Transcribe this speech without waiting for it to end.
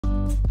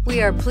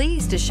We are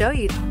pleased to show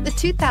you the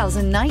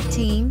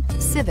 2019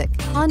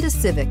 Honda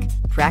Civic.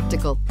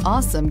 Practical,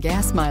 awesome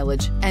gas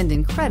mileage, and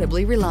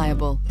incredibly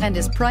reliable, and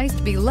is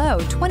priced below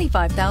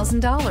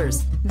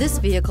 $25,000. This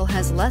vehicle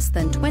has less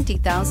than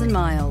 20,000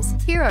 miles.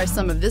 Here are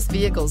some of this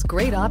vehicle's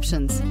great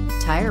options: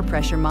 tire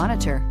pressure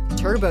monitor,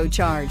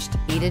 turbocharged,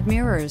 heated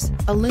mirrors,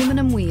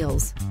 aluminum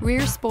wheels,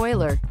 rear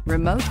spoiler,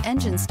 remote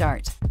engine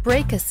start,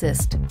 brake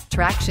assist,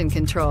 traction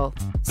control,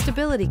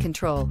 stability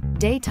control,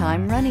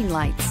 daytime running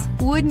lights.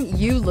 Wouldn't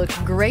you look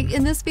great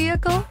in this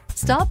vehicle?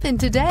 Stop in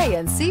today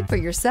and see for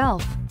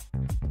yourself.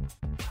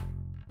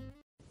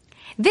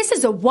 This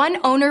is a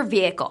one-owner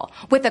vehicle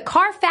with a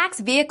Carfax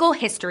Vehicle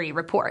History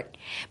Report.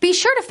 Be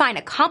sure to find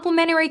a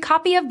complimentary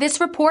copy of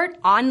this report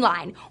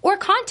online or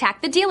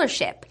contact the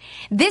dealership.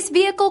 This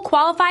vehicle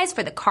qualifies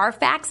for the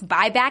Carfax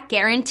Buyback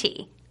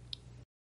Guarantee.